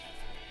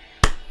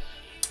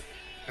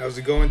How's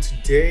it going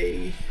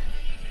today?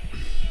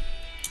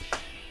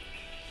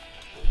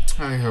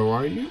 Hi, how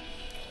are you?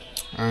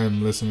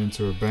 I'm listening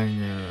to a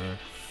banger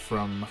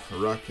from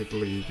Rocket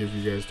League. If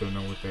you guys don't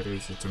know what that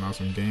is, it's an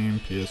awesome game.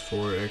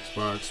 PS4,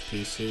 Xbox,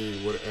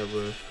 PC,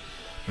 whatever,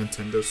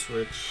 Nintendo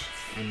Switch,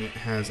 and it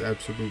has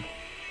absolute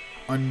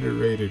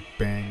underrated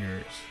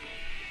bangers.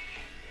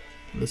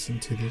 Listen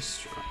to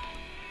this drop.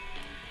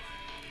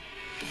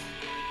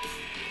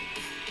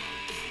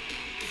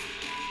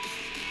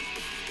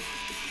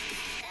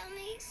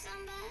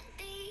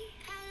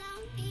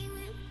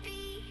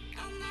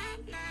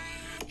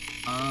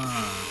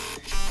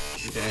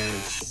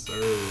 Yes,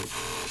 sir.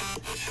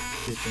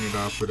 Kicking it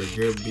off with a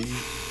good beat.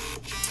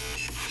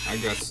 I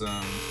got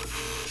some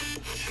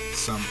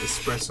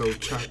espresso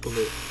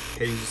chocolate,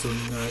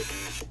 hazelnut,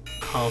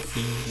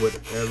 coffee,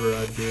 whatever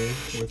I did,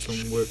 with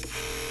some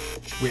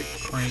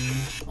whipped cream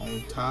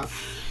on top.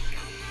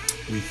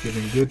 We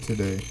feeling good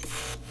today.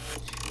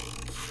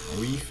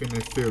 We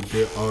finna feel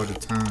good all the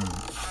time.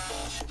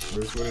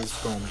 That's what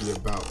it's gonna be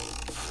about.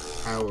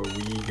 How are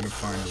we gonna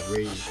find a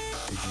way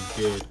to be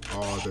good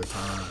all the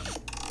time?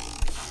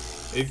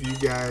 If you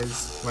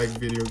guys like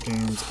video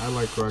games, I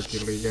like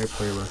Rocket League. I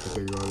play Rocket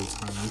League all the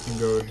time. You can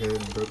go ahead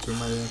and go to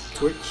my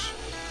Twitch.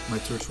 My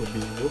Twitch will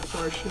be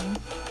Wolfmartian.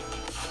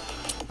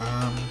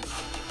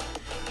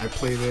 I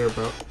play there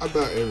about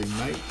every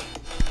night.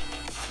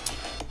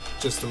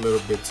 Just a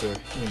little bit to,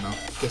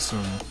 get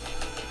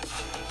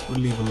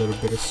relieve a little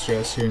bit of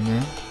stress here and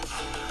there.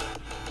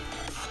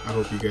 I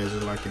hope you guys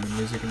are liking the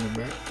music in the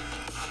back.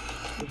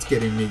 It's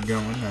getting me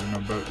going. I don't know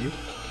about you.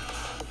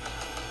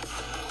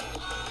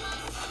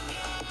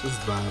 Just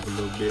vibe a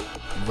little bit.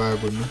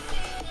 Vibe with me.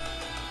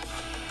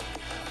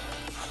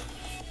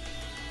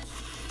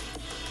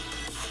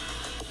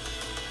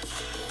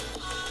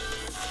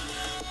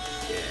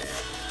 Yeah.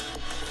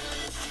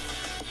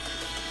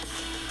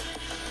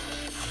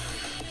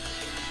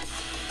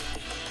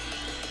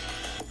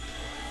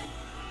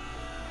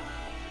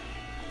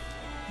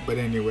 But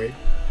anyway,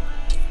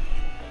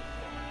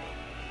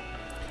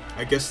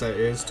 I guess that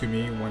is to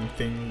me one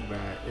thing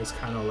that is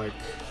kind of like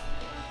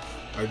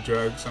a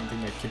drug, something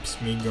that keeps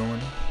me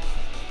going,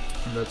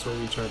 and that's what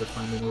we try to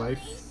find in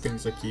life,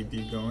 things that keep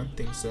you going,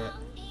 things that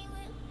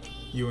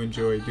you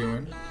enjoy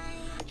doing.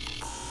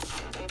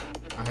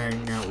 I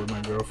hang out with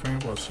my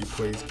girlfriend while she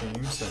plays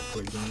games. I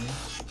play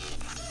games,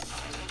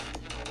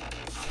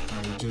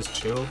 and we just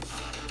chill.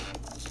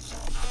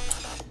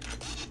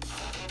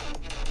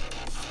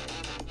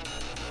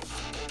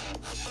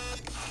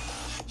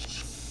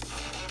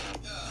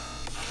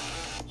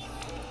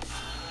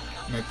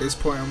 And at this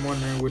point, I'm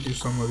wondering, what do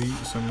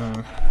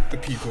the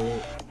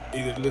people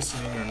either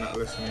listening or not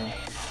listening,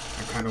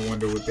 I kind of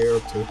wonder what they're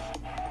up to.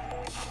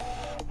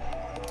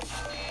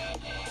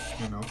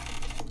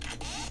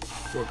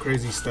 What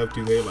crazy stuff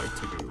do they like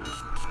to do?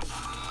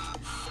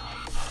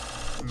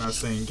 I'm not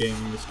saying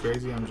gaming is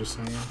crazy. I'm just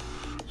saying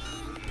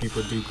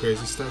people do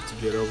crazy stuff to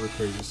get over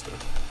crazy stuff.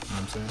 You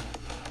know what I'm saying?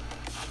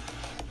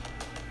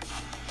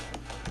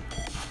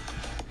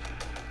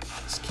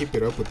 Let's keep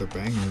it up with the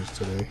bangers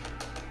today.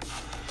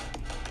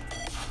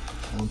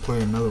 I'm gonna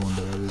play another one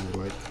that I really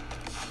like.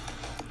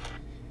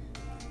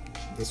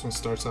 This one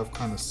starts off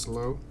kind of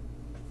slow,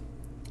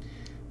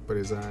 but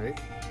it's alright.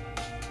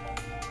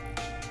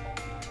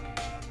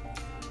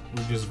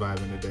 We're just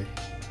vibing today.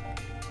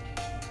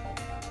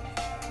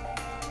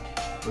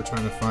 We're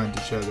trying to find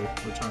each other.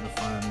 We're trying to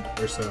find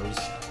ourselves.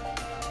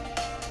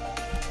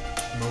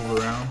 Move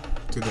around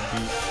to the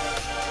beat,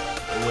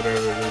 or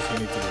whatever it is you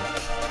need to do.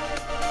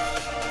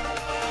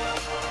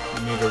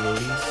 You need to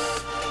release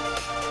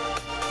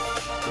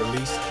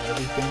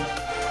everything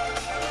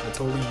that's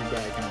holding you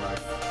back in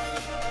life.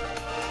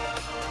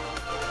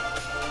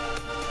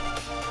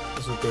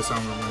 That's what this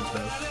song reminds me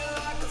of.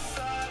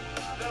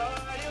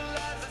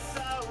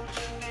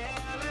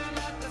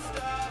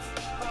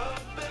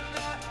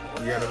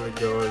 We gotta let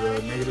go of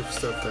the negative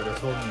stuff that is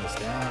holding us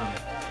down.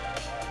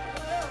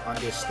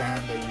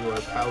 Understand that you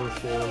are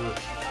powerful.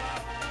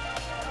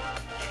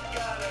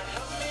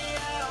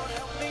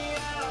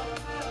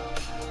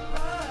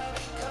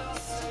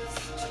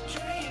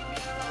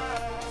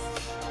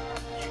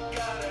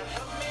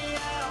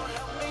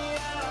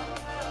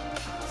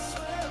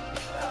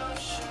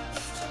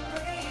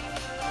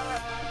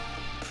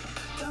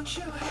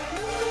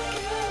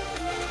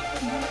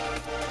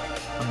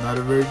 I'm not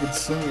a very good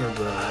singer,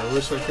 bro. I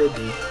wish I could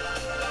be.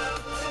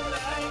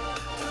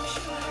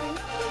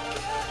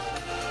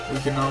 We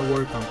can all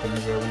work on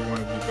things that we want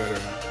to be better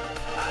at.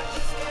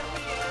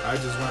 I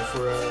just went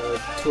for a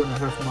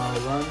 2.5 mile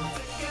run.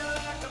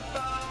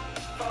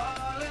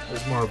 It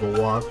was more of a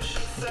walk.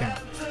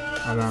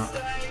 I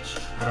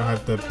don't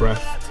have the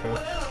breath to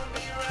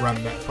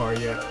run that far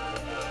yet.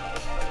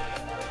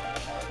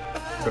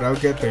 But I'll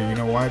get there. You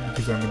know why?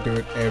 Because I'm gonna do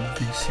it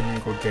every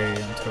single day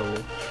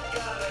until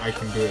I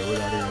can do it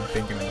without even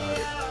thinking about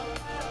it.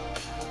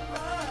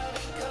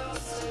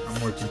 I'm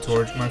working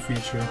towards my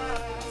future,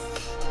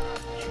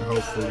 and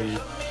hopefully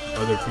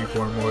other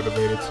people are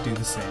motivated to do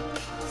the same.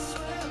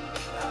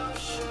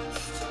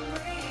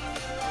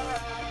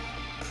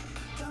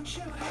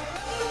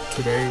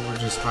 today we're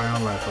just high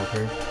on life,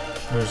 okay?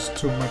 There's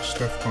too much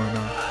stuff going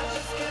on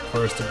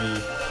for us to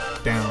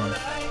be down.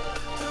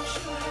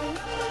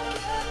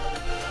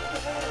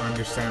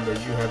 Understand that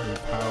you have the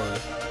power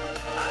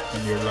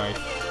in your life.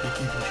 You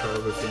can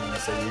control the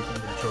things that you can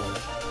control.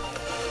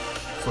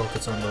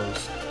 Focus on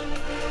those.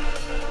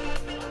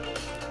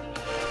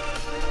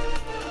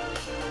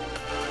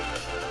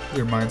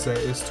 Your mindset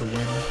is to win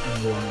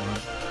in the long run.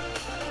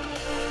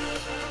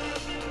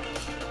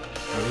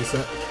 At least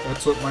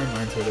that's what my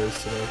mindset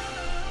is today.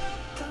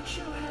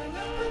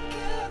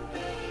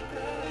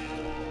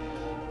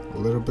 A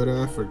little bit of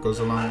effort goes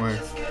a long way.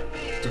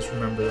 Just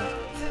remember that.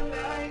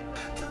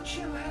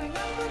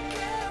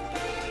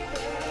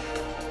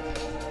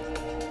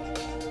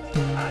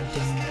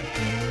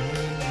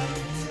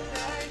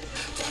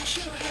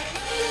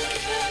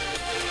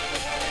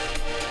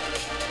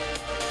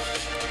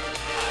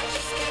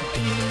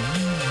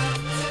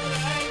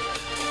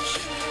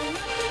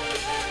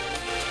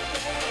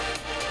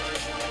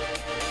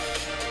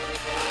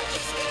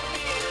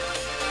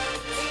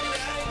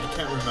 I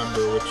can't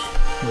remember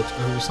which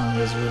other song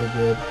is really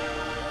good.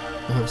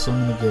 They have so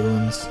many good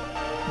ones.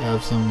 They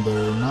have some that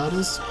are not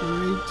as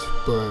great,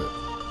 but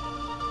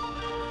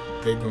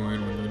they go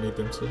in when you need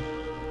them to.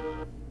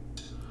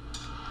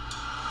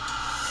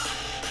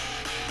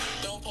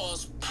 Don't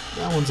pause.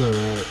 That one's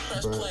alright,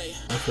 Press but play.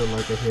 I feel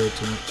like I hear it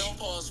too much. Don't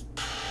pause.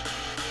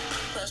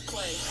 Press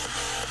play.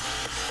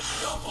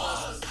 Don't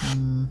pause.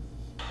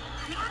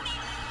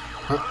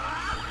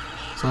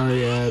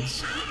 Sorry,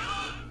 ads.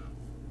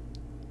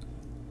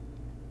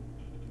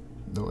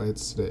 No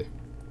ads today.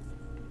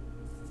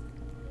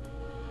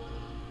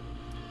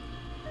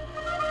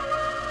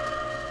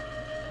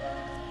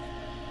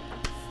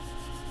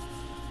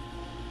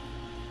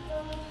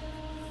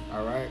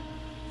 Alright.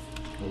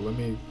 Well, let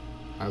me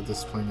have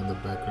this playing in the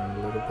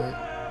background a little bit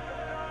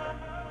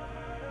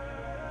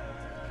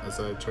as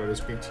I try to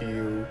speak to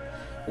you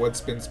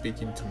what's been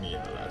speaking to me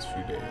in the last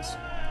few days.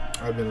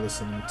 I've been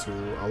listening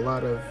to a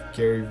lot of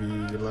Gary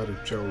Vee, a lot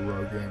of Joe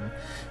Rogan,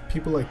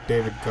 people like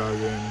David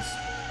Goggins.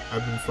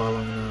 I've been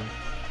following them,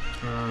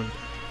 and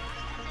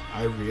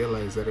I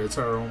realize that it's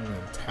our own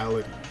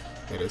mentality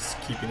that is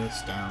keeping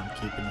us down,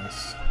 keeping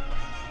us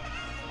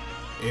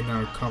in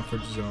our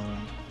comfort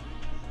zone.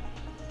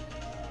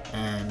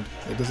 And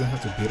it doesn't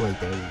have to be like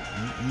that.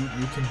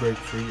 You can break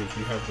free if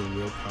you have the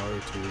willpower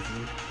to.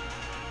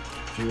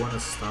 If you want to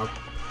stop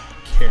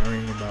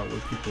caring about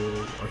what people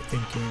are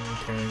thinking,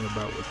 caring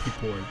about what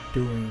people are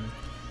doing,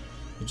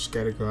 you just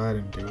gotta go out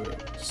and do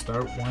it.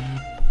 Start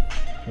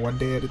one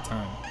day at a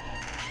time.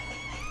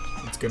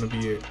 It's gonna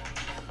be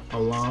a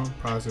long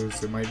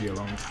process. It might be a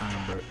long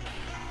time, but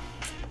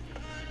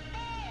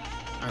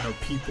I know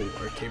people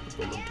are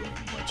capable of doing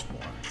much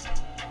more.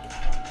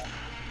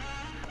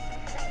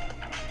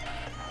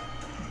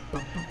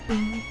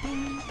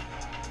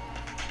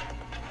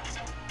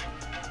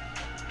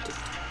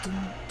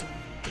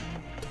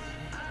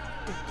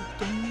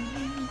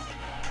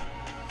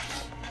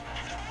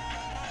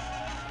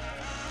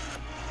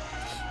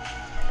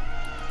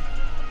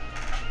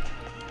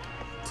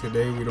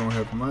 Today we don't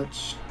have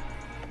much.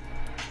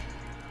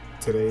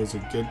 Today is a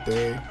good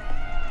day,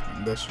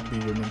 and that should be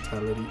your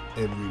mentality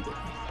every day.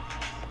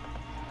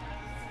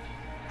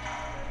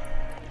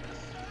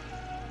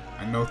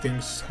 I know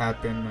things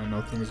happen, I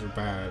know things are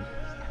bad,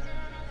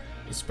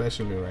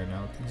 especially right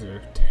now. Things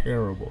are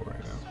terrible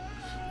right now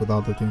with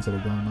all the things that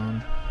are going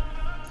on.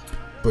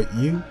 But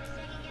you,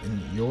 in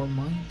your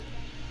mind,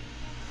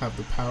 have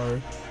the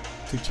power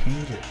to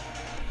change it.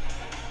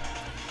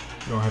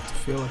 You don't have to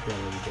feel like that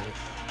every day.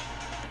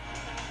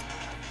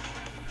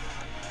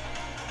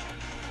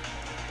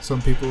 Some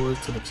people,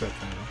 it's an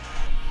exception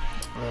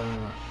though.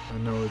 I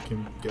know it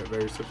can get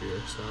very severe,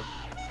 so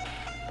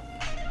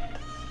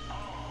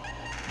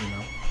you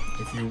know,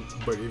 if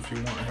you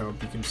want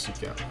help, you can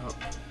seek out help.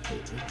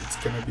 It's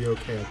gonna be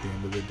okay at the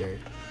end of the day.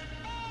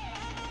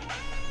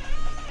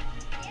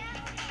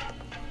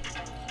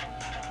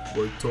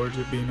 Work towards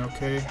it being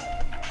okay,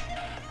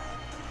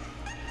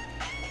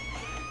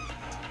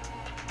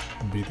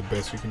 and be the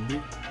best you can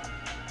be.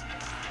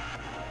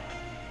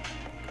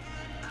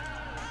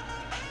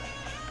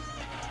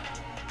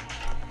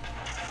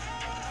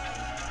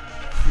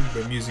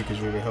 But music is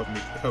really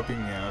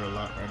helping me out a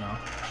lot right now.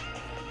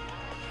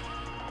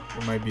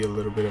 It might be a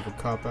little bit of a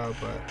cop-out,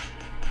 but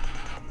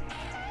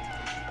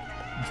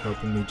it's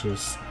helping me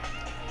just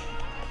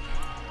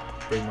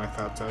bring my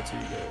thoughts out to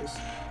you guys.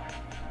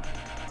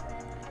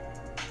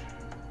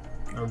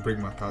 Or bring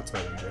my thoughts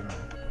out in general.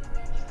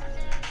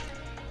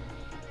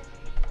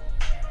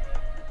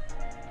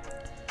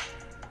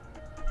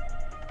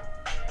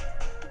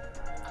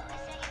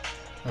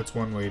 That's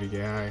one way to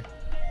get high.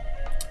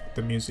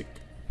 The music.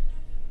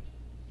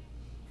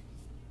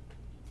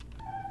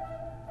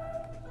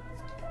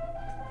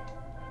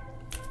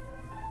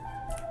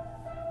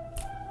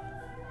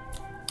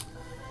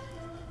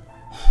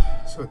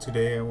 So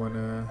today I want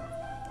to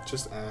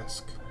just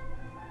ask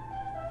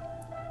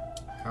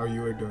how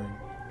you are doing.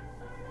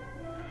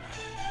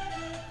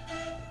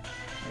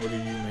 What are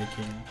you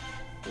making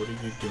What are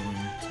you doing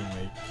to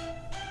make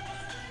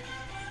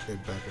it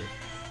better?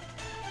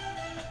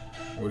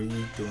 What are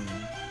you doing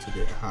to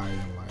get high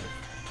in life?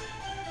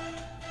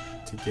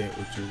 To get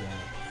what you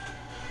want?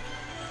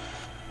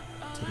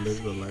 To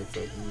live the life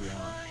that you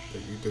want,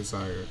 that you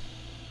desire?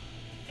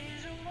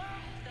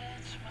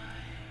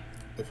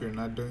 If you're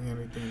not doing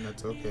anything,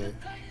 that's okay.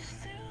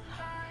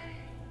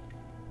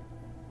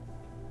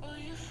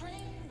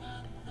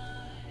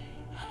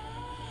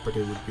 But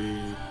it would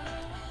be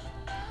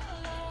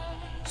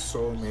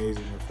so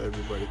amazing if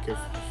everybody could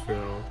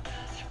fulfill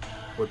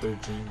what their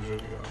dreams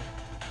really are.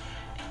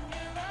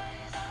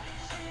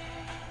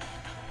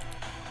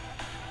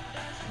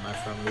 My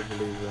family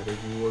believes that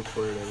if you work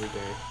for it every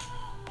day,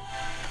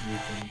 you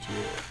can do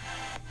it.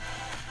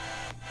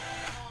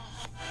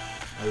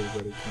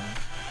 Everybody can.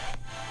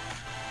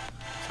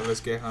 So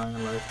let's get high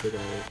in life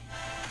today.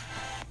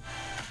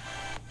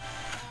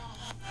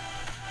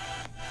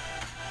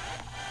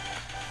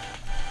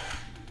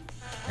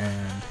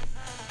 And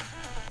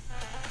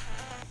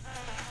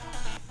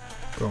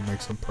go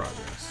make some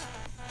progress.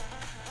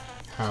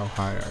 How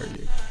high are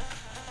you?